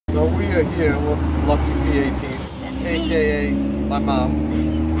So we are here with Lucky P18, aka my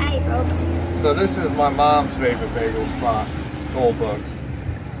mom. Hi, folks. So this is my mom's favorite bagel spot, Goldberg.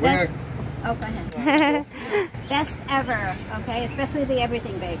 Oh, go ahead. Best ever, okay? Especially the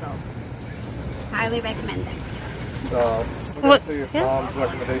everything bagels. Highly recommend them. So we're going to see if mom's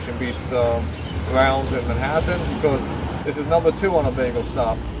recommendation beats Rounds in Manhattan, because this is number 2 on a bagel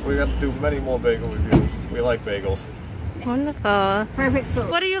stop. We're going to do many more bagel reviews. We like bagels. Wonderful. Perfect food.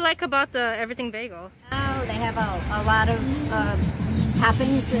 What do you like about the everything bagel? Oh, they have a lot of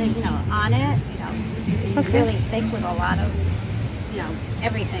toppings, you know, on it. You know, it's really thick with a lot of, you know,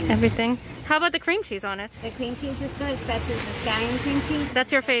 everything. Everything. How about the cream cheese on it? The cream cheese is good, especially the Sky cream cheese.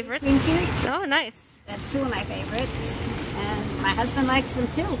 That's your favorite? Cream cheese. Oh, nice. That's 2 of my favorites, and my husband likes them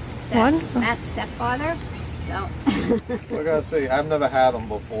too. That's Wonderful. Matt's stepfather. So. We're going to see. I've never had them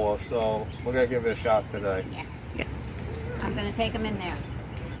before, so we're going to give it a shot today. Yeah. I'm going to take them in there.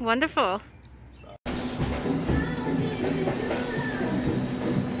 Wonderful.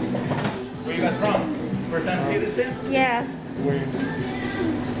 Where you guys from? First time to see this thing? Yeah.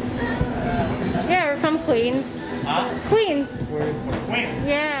 Yeah, we're from Queens. Huh? Queens. Queens.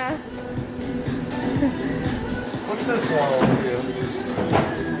 Yeah. What's this one over here?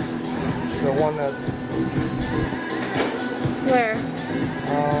 The one that... Where?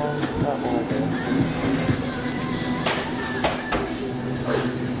 that one over there.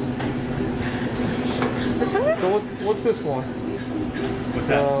 So what's this one? What's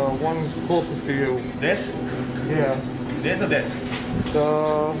that? One closest to you. This? Yeah. This or this?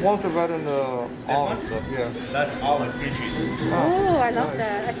 The one's the red and the olive one? stuff, yeah. That's olive cream cheese. Oh, I love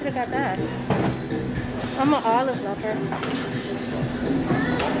that. I should have got that. I'm an olive lover.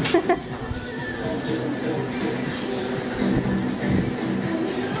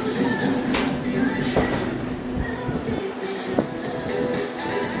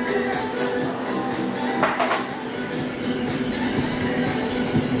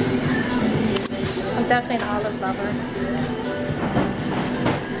 I'm definitely an olive lover.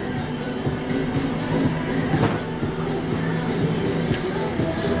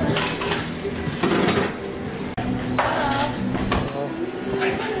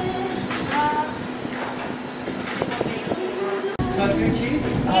 Cream cheese,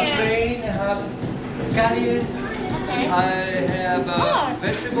 plain, I have scallion, Okay. I have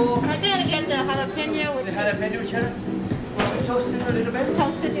vegetable, I'm gonna get the jalapeno with the jalapeno cheddar, toasted a little bit.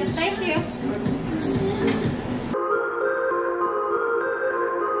 toasted. Yes, thank you.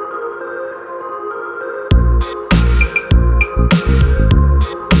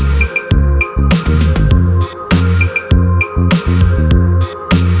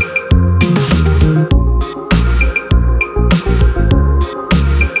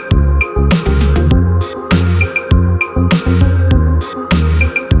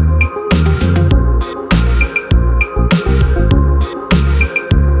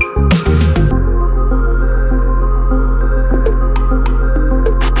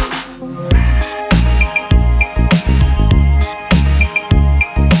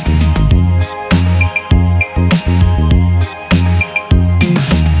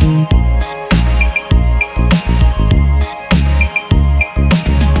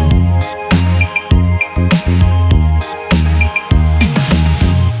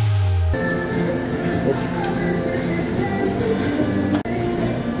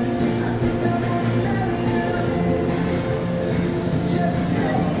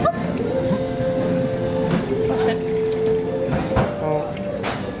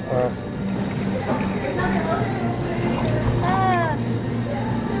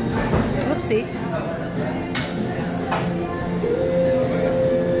 Oopsie.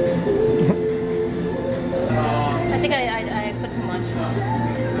 I think I put too much.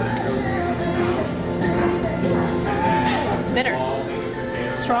 Bitter.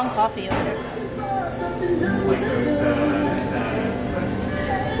 Strong coffee over there.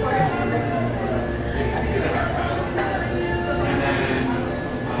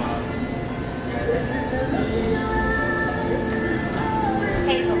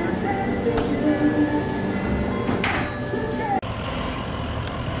 Hazelnut.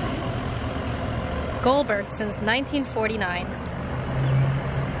 Goldberg since 1949.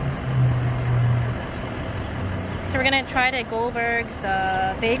 So we're gonna try the Goldberg's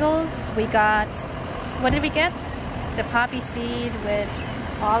bagels. We got, what did we get? The poppy seed with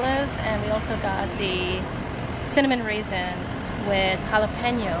olives, and we also got the cinnamon raisin with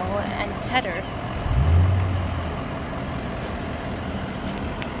jalapeno and cheddar.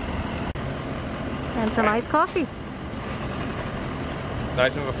 And some iced coffee.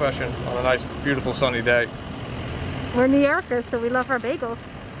 Nice and refreshing on a nice, beautiful sunny day. We're New Yorkers, so we love our bagels.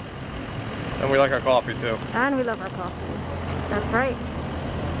 And we like our coffee too. And we love our coffee. That's right.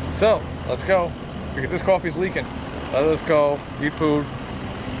 So, let's go. Because this coffee's leaking. Let us go, eat food.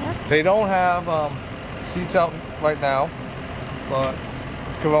 Yep. They don't have seats out right now, but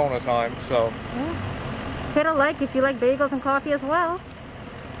it's Corona time, so. Yeah. Hit a like if you like bagels and coffee as well.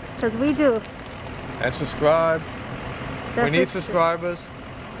 Because we do. And subscribe. We need subscribers.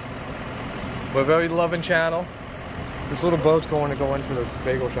 We're a very loving channel. This little boat's going to go into the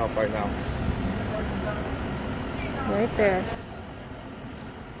bagel shop right now. Right there.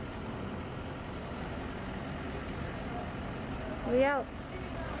 We out.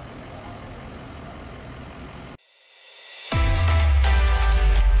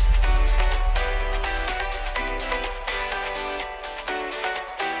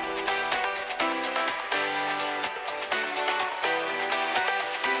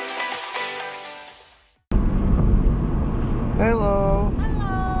 Hello.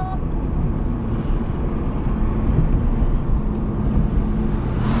 Hello.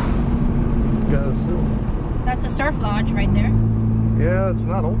 Guys, That's the surf lodge right there. yeah, it's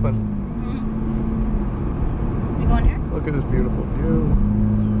not open. We going here? Look at this beautiful view.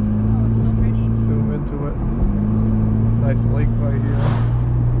 Oh, it's so pretty. Zoom into it. Nice lake right here.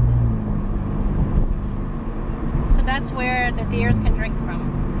 So that's where the deers can drink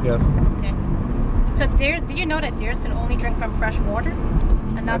from. Yes. Okay. So did you know that deers can only drink from fresh water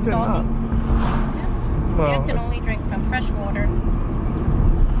and not salty? Yeah. Well, Deers can only drink from fresh water and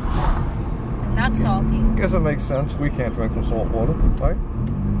not salty. I guess it makes sense. We can't drink from salt water, right?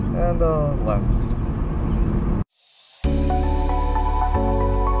 And left.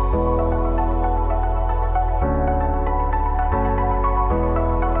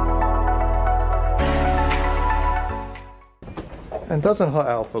 And doesn't her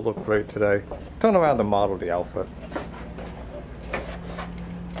outfit look great today? Turn around and model the outfit.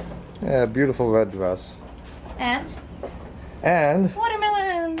 Yeah, beautiful red dress. And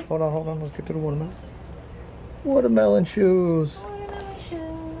watermelon. Hold on, let's get to the watermelon. Watermelon shoes. Watermelon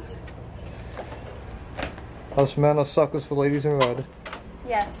shoes. Us men are suckers for ladies in red.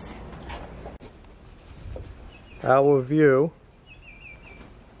 Yes. Our view.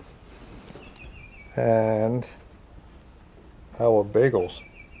 And our bagels.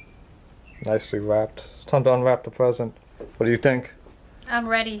 Nicely wrapped. It's time to unwrap the present. What do you think? I'm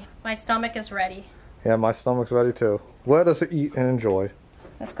ready. My stomach is ready. Yeah, my stomach's ready too. Let us eat and enjoy.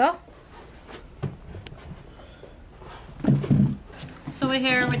 Let's go. So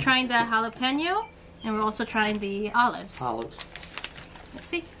we're trying the jalapeno and we're also trying the olives. Olives. Let's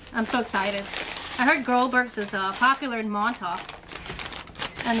see. I'm so excited. I heard Goldberg's is popular in Montauk.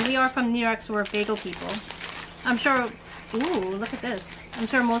 And we are from New York, so we're bagel people. I'm sure, ooh, look at this. I'm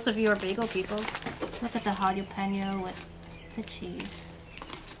sure most of you are bagel people. Look at the jalapeno with the cheese.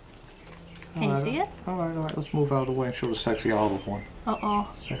 Can you see it? Alright, let's move out of the way and show the sexy olive one. Uh-oh.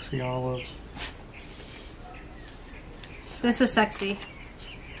 Sexy olives. This is sexy.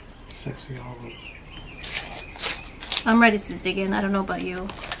 Sexy olives. I'm ready to dig in. I don't know about you,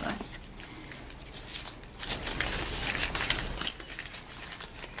 but...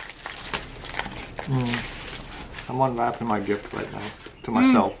 I'm unwrapping my gift right now to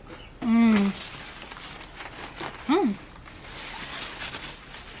myself.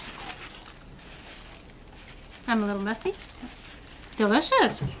 I'm a little messy.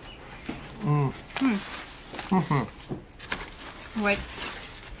 Delicious. Wait.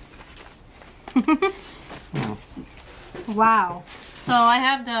 Wow. So I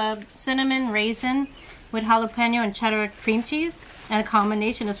have the cinnamon raisin with jalapeno and cheddar cream cheese, and the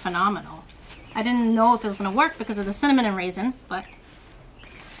combination is phenomenal. I didn't know if it was going to work because of the cinnamon and raisin, but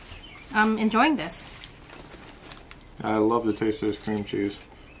I'm enjoying this. I love the taste of this cream cheese.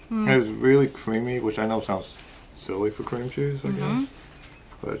 It's really creamy, which I know sounds silly for cream cheese, I guess.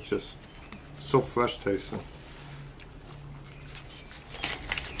 But it's just so fresh tasting.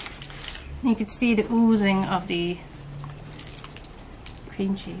 You can see the oozing of the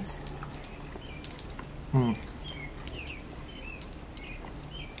cream cheese. And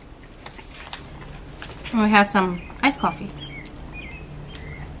we have some iced coffee.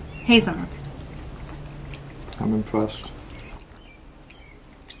 Hazelnut. I'm impressed.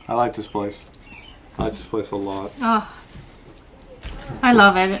 I like this place. I like this place a lot. Oh, I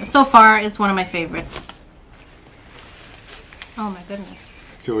love it. So far, it's one of my favorites. Oh my goodness.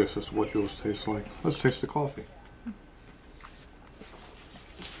 Curious as to what yours tastes like. Let's taste the coffee.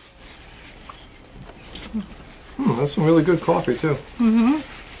 That's some really good coffee too.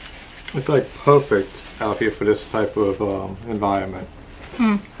 It's like perfect out here for this type of environment.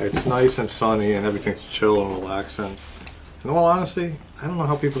 It's nice and sunny and everything's chill and relaxing. In all honesty, I don't know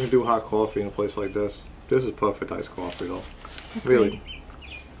how people can do hot coffee in a place like this. This is perfect iced coffee though. Really.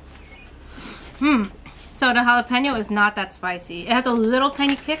 So the jalapeno is not that spicy. It has a little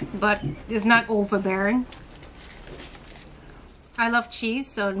tiny kick, but it's not overbearing. I love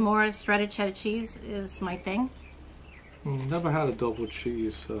cheese, so more shredded cheddar cheese is my thing. Never had a double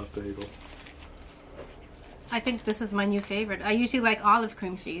cheese bagel. I think this is my new favorite. I usually like olive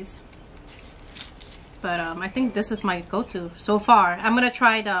cream cheese. But I think this is my go-to so far. I'm gonna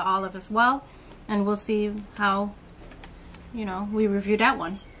try the olive as well, and we'll see how, you know, we review that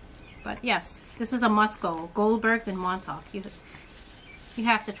one. But yes, this is a must-go. Goldberg's in Montauk. You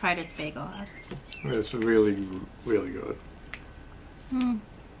have to try this bagel. It's really, really good. I'm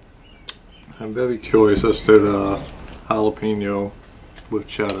very curious as to the jalapeno with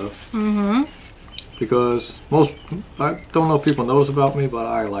cheddar. Because I don't know if people knows about me, but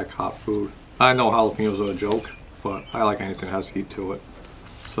I like hot food. I know jalapenos are a joke, but I like anything that has heat to it.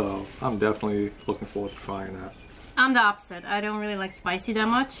 So I'm definitely looking forward to trying that. I'm the opposite. I don't really like spicy that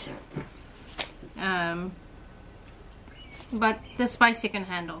much. But the spice you can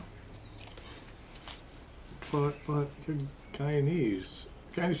handle. But you're Guyanese.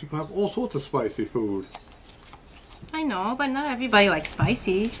 Guyanese people have all sorts of spicy food. I know, but not everybody likes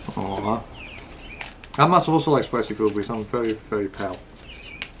spicy. Aww. I'm not supposed to like spicy food because I'm very, very pale.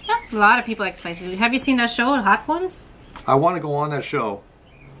 Yeah, a lot of people like spicy food. Have you seen that show, Hot Ones? I want to go on that show.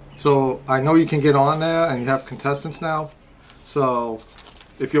 So I know you can get on there and you have contestants now. So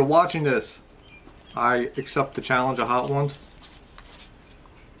if you're watching this, I accept the challenge of Hot Ones.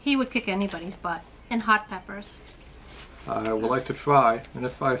 He would kick anybody's butt. And hot peppers. I would like to try, and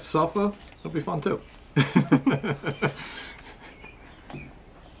if I suffer, it'll be fun too.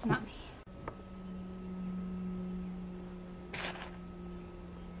 Not me.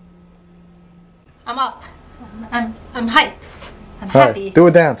 I'm up. I'm hype. I'm happy. Do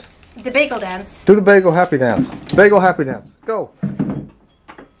a dance. The bagel dance. Do the bagel happy dance. Bagel happy dance. Go.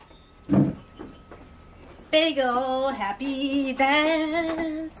 Bagel happy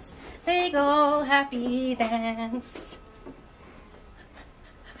dance. Bagel happy dance.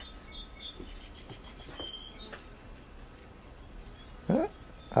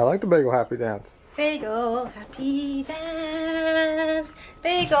 I like the bagel happy dance. Bagel happy dance.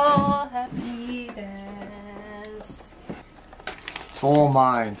 Bagel happy dance. It's all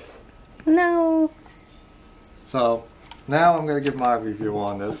mine. No. So now I'm going to give my review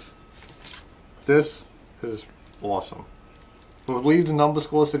on this. This is awesome. We'll leave the number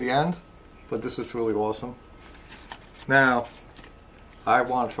scores to the end, but this is truly awesome. Now, I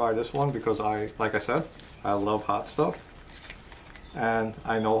want to try this one because like I said, I love hot stuff. And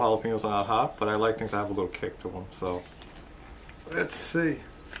I know jalapenos are not hot, but I like things that have a little kick to them. So, let's see.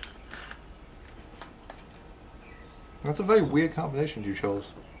 That's a very weird combination you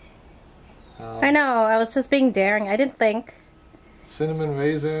chose. I know, I was just being daring. I didn't think. Cinnamon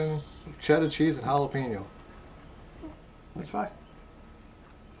raisin, cheddar cheese, and jalapeno. Let's try.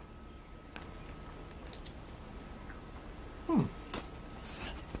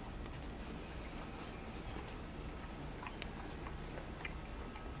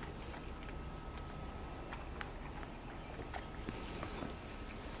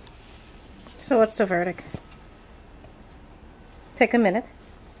 So what's the verdict? Take a minute.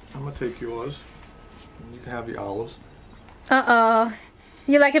 I'm gonna take yours. And you can have the olives. Uh-oh.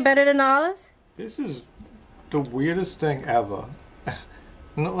 You like it better than the olives? This is the weirdest thing ever.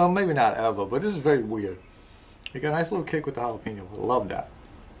 No, well, maybe not ever, but this is very weird. You got a nice little kick with the jalapeno. I love that.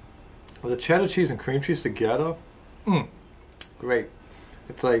 With the cheddar cheese and cream cheese together, great.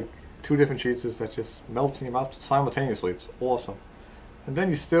 It's like two different cheeses that just melt in your mouth simultaneously. It's awesome. And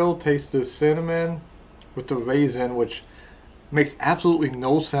then you still taste the cinnamon with the raisin, which makes absolutely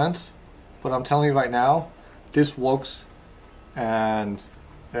no sense. But I'm telling you right now, this works. And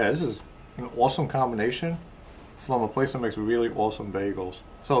yeah, this is an awesome combination from a place that makes really awesome bagels.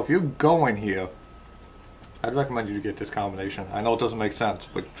 So if you're going here, I'd recommend you to get this combination. I know it doesn't make sense,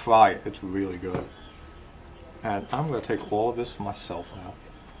 but try it. It's really good. And I'm going to take all of this for myself now.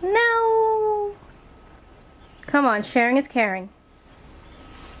 No! Come on, sharing is caring.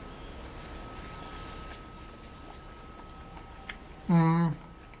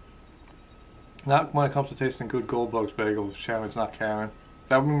 Not when it comes to tasting good Goldberg's bagels. Sharon's not caring.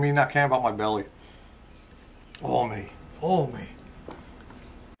 That would mean not caring about my belly. All me. All me.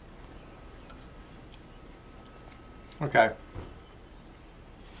 Okay.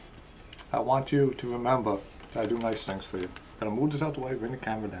 I want you to remember that I do nice things for you. I'm gonna move this out the way, bring the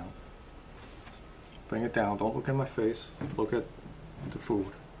camera down. Bring it down. Don't look at my face. Look at the food.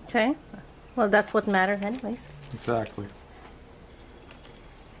 Okay. Well, that's what matters anyways. Exactly.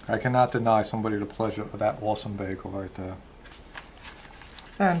 I cannot deny somebody the pleasure of that awesome bagel right there.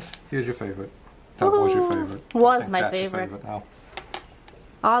 And here's your favorite. That was your favorite. Was I think my that's your favorite. now.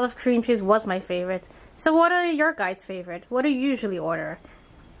 Olive cream cheese was my favorite. So what are your guys' favorite? What do you usually order?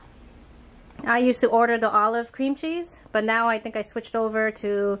 I used to order the olive cream cheese, but now I think I switched over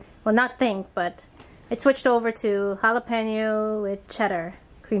to, well, not think, but I switched over to jalapeno with cheddar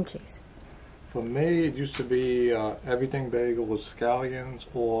cream cheese. For me, it used to be everything bagel with scallions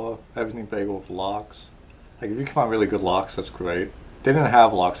or everything bagel with lox. Like, if you can find really good lox, that's great. They didn't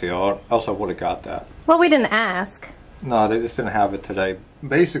have lox here, or else I would have got that. Well, we didn't ask. No, they just didn't have it today.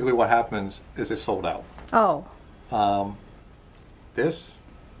 Basically, what happens is it's sold out. Oh. This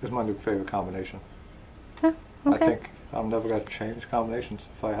is my new favorite combination. Huh, okay. I think I'm never going to change combinations.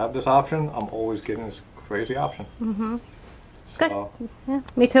 If I have this option, I'm always getting this crazy option. Mm-hmm. So, good. Yeah,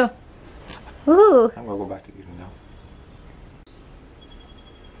 me too. Woohoo! I'm going to go back to eating now.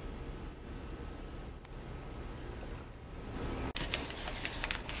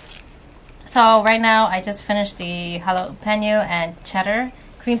 So right now I just finished the jalapeno and cheddar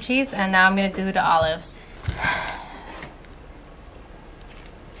cream cheese, and now I'm going to do the olives.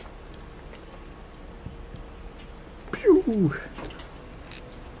 Pew!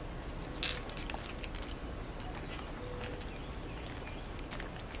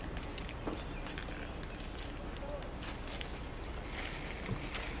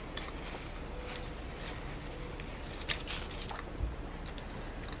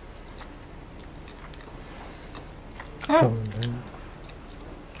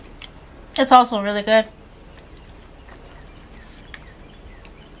 It's also really good.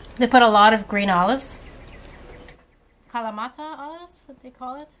 They put a lot of green olives. Kalamata olives, what they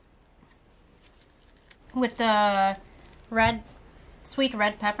call it. With the sweet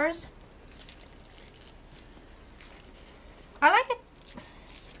red peppers. I like it.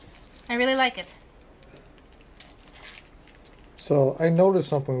 I really like it. So, I noticed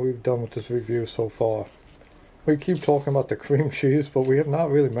something we've done with this review so far. We keep talking about the cream cheese, but we have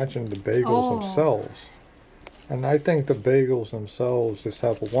not really mentioned the bagels themselves. And I think the bagels themselves just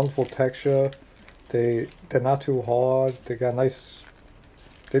have a wonderful texture. They're not too hard. They got nice.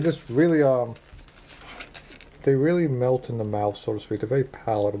 They just really they really melt in the mouth, so to speak. They're very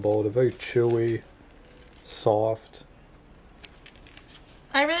palatable. They're very chewy, soft.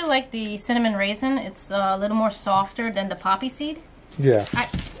 I really like the cinnamon raisin. It's a little more softer than the poppy seed. Yeah.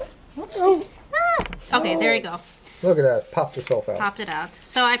 Whoopsie. Okay, there you go. Look at that. Popped itself out. Popped it out.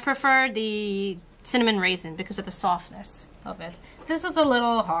 So I prefer the cinnamon raisin because of the softness of it. This is a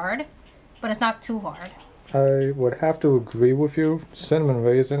little hard, but it's not too hard. I would have to agree with you. Cinnamon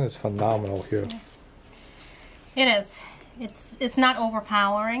raisin is phenomenal here. It is. It's not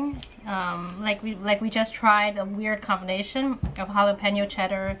overpowering. Like we just tried a weird combination of jalapeno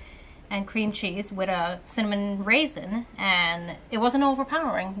cheddar and cream cheese with a cinnamon raisin, and it wasn't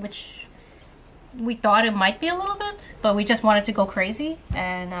overpowering, which we thought it might be a little bit, but we just wanted to go crazy.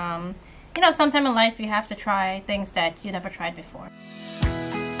 And you know, sometime in life you have to try things that you never tried before.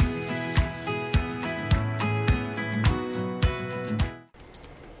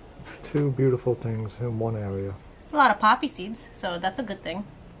 Two beautiful things in one area. A lot of poppy seeds, so that's a good thing.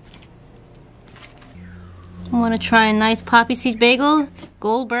 I want to try a nice poppy seed bagel.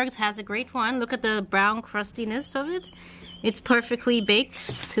 Goldberg's has a great one. Look at the brown crustiness of it. It's perfectly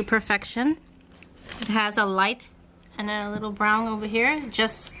baked to perfection. It has a light and a little brown over here,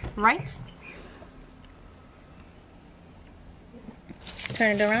 just right.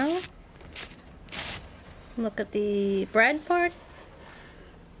 Turn it around. Look at the bread part.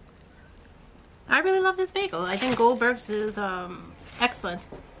 I really love this bagel. I think Goldberg's is excellent.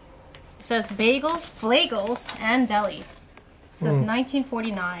 It says Bagels, Flagels, and Deli. It says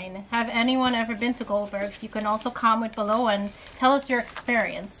 1949. Have anyone ever been to Goldberg's? You can also comment below and tell us your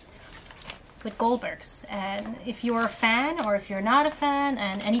experience with Goldberg's. And if you're a fan or if you're not a fan,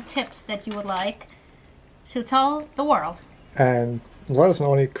 and any tips that you would like to tell the world. And let us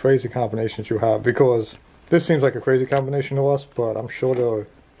know any crazy combinations you have, because this seems like a crazy combination to us, but I'm sure there are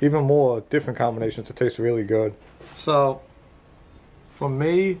even more different combinations that taste really good. So, for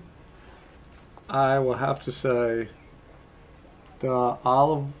me, I will have to say the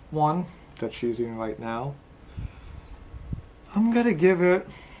olive one that she's eating right now, I'm going to give it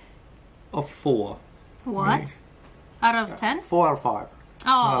a 4. What? Me. Out of 10? 4 out of 5. Oh.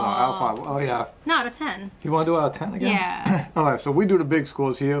 No, out of 5. Oh, yeah. No, out of 10. You want to do out of 10 again? Yeah. Alright, so we do the big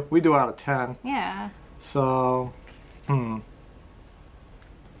scores here. We do out of 10. Yeah. So,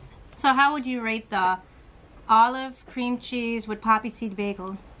 So how would you rate the olive cream cheese with poppy seed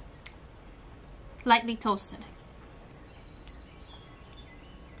bagel? Lightly toasted.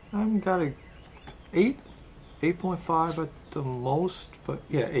 I got a 8.5 at the most, but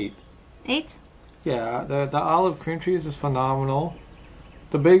yeah, 8. 8? Yeah, the olive cream cheese is phenomenal.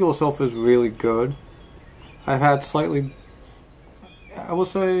 The bagel itself is really good. I've had slightly, I will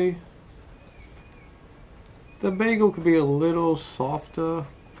say, the bagel could be a little softer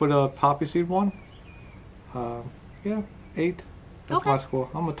for the poppy seed one. Yeah, 8. That's Okay. my score.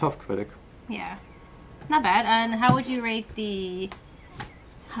 I'm a tough critic. Yeah. Not bad. And how would you rate the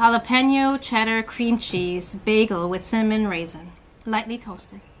jalapeno cheddar cream cheese bagel with cinnamon raisin? Lightly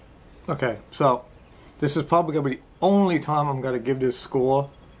toasted. Okay, so this is probably going to be the only time I'm going to give this score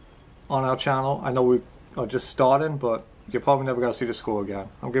on our channel. I know we are just starting, but you're probably never going to see the score again.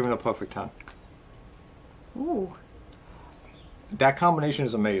 I'm giving it a perfect 10. Ooh. That combination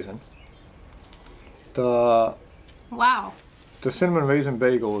is amazing. The Wow. cinnamon raisin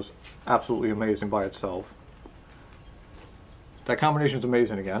bagel is absolutely amazing by itself. That combination is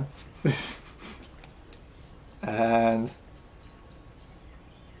amazing again. And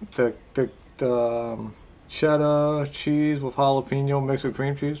the cheddar cheese with jalapeno mixed with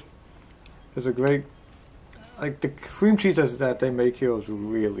cream cheese is a great, like the cream cheese that they make here is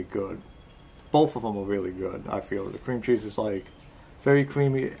really good. Both of them are really good, I feel. The cream cheese is like very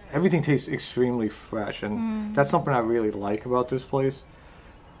creamy. Everything tastes extremely fresh, and that's something I really like about this place.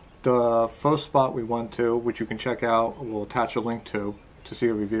 The first spot we went to, which you can check out, we'll attach a link to see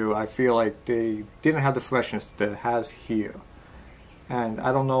a review, I feel like they didn't have the freshness that it has here. And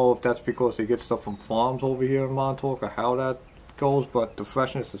I don't know if that's because they get stuff from farms over here in Montauk or how that goes, but the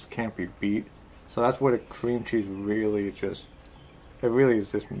freshness just can't be beat. So that's where the cream cheese really just, it really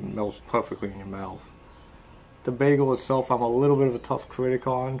is just melts perfectly in your mouth. The bagel itself, I'm a little bit of a tough critic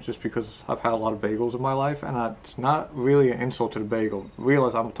on, just because I've had a lot of bagels in my life, and it's not really an insult to the bagel.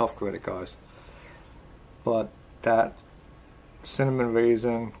 Realize I'm a tough critic, guys. But that cinnamon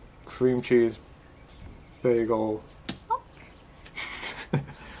raisin, cream cheese, bagel,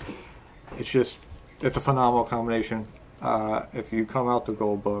 it's a phenomenal combination. If you come out to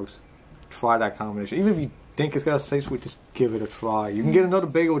Goldberg's, try that combination. Even if you think it's got to taste sweet, just give it a try. You can get another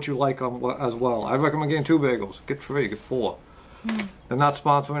bagel that you like as well. I recommend getting 2 bagels. Get 3, get 4. They're not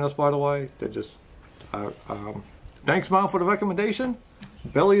sponsoring us, by the way. They're just... thanks, Mom, for the recommendation.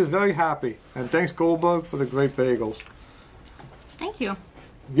 Belly is very happy. And thanks, Goldberg, for the great bagels. Thank you.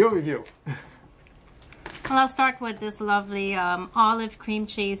 Your review. Well, I'll start with this lovely olive cream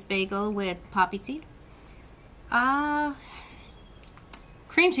cheese bagel with poppy seed.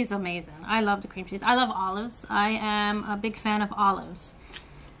 Cream cheese is amazing. I love the cream cheese. I love olives. I am a big fan of olives.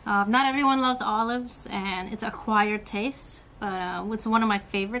 Not everyone loves olives, and it's an acquired taste, but it's one of my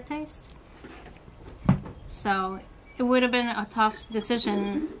favorite tastes. So it would have been a tough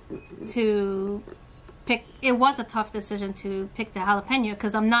decision to pick. It was a tough decision to pick the jalapeno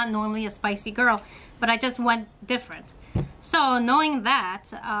because I'm not normally a spicy girl, but I just went different. So knowing that,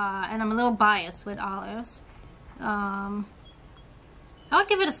 and I'm a little biased with olives, I'll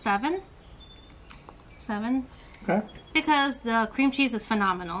give it a 7. 7. Okay. Because the cream cheese is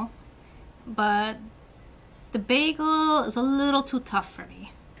phenomenal, but the bagel is a little too tough for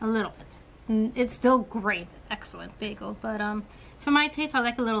me. A little bit. It's still great, excellent bagel, but for my taste, I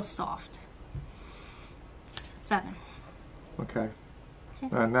like a little soft. 7. Okay.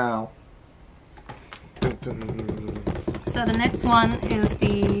 And now... So the next one is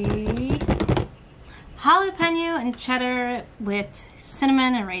the jalapeno and cheddar with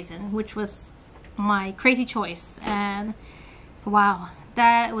cinnamon and raisin, which was my crazy choice, and wow,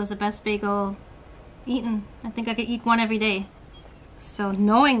 that was the best bagel eaten. I think I could eat one every day. So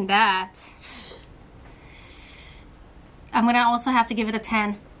knowing that, I'm gonna also have to give it a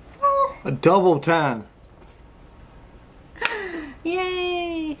 10. A double 10.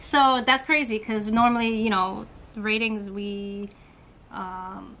 Yay! So that's crazy because normally, you know, ratings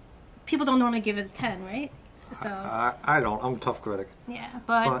people don't normally give it a 10, right? So I don't. I'm a tough critic. yeah,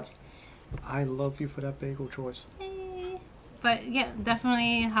 but I love you for that bagel choice. but yeah,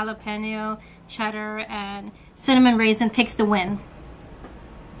 definitely jalapeno, cheddar, and cinnamon raisin takes the win.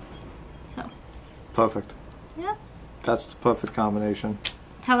 So Perfect. yeah, That's the perfect combination.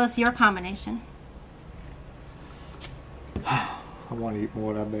 tell us your combination. I want to eat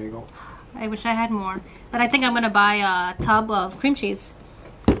more of that bagel. I wish I had more, but I think I'm gonna buy a tub of cream cheese.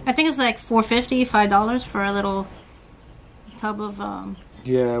 I think it's like $4.50, $5 for a little tub of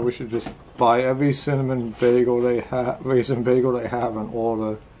Yeah, we should just buy every cinnamon bagel they have, raisin bagel they have, and all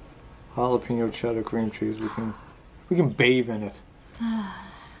the jalapeno cheddar cream cheese. We can bathe in it.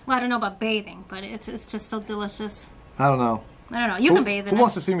 Well, I don't know about bathing, but it's just so delicious. I don't know. I don't know. You can bathe in Who it.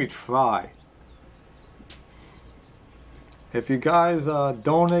 wants to see me try? If you guys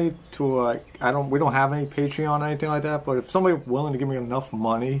donate to we don't have any Patreon or anything like that, but if somebody's willing to give me enough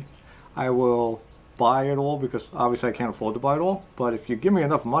money, I will buy it all, because obviously I can't afford to buy it all. But if you give me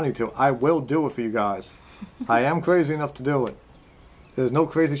enough money to, I will do it for you guys. I am crazy enough to do it. There's no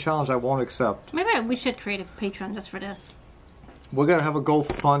crazy challenge I won't accept. Maybe we should create a Patreon just for this. We're gonna have a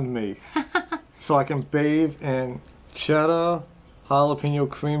GoFundMe so I can bathe in cheddar, jalapeno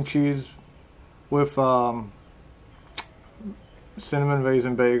cream cheese with cinnamon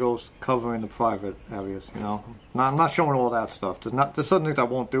raisin bagels covering the private areas, you know. I'm not showing all that stuff. There's certain things I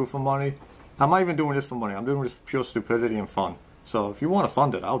won't do for money. I'm not even doing this for money. I'm doing this for pure stupidity and fun. So if you want to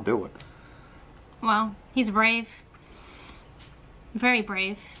fund it, I'll do it. Well, he's brave. Very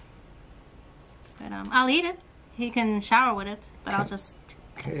brave. But I'll eat it. He can shower with it, but I'll just...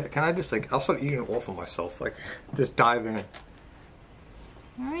 Can I just, I'll start eating it all for myself. Just dive in.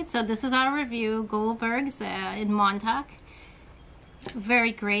 Alright, so this is our review. Goldberg's in Montauk.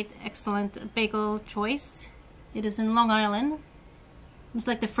 Very great, excellent bagel choice. It is in Long Island. It's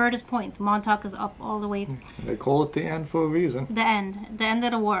like the furthest point. Montauk is up all the way. They call it the end for a reason. The end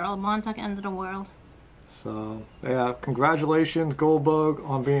of the world. Montauk, end of the world. So, yeah, congratulations, Goldberg,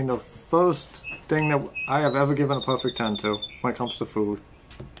 on being the first thing that I have ever given a perfect 10 to when it comes to food.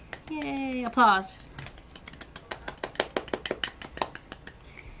 Yay, applause.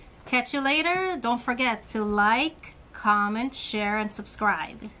 Catch you later. Don't forget to like, comment, share, and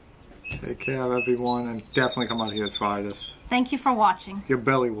subscribe. Take care, everyone, and definitely come out here to try this. Thank you for watching. Your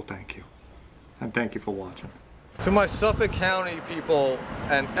belly will thank you. And thank you for watching. To my Suffolk County people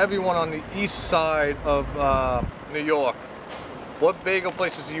and everyone on the east side of New York, what bagel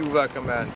places do you recommend?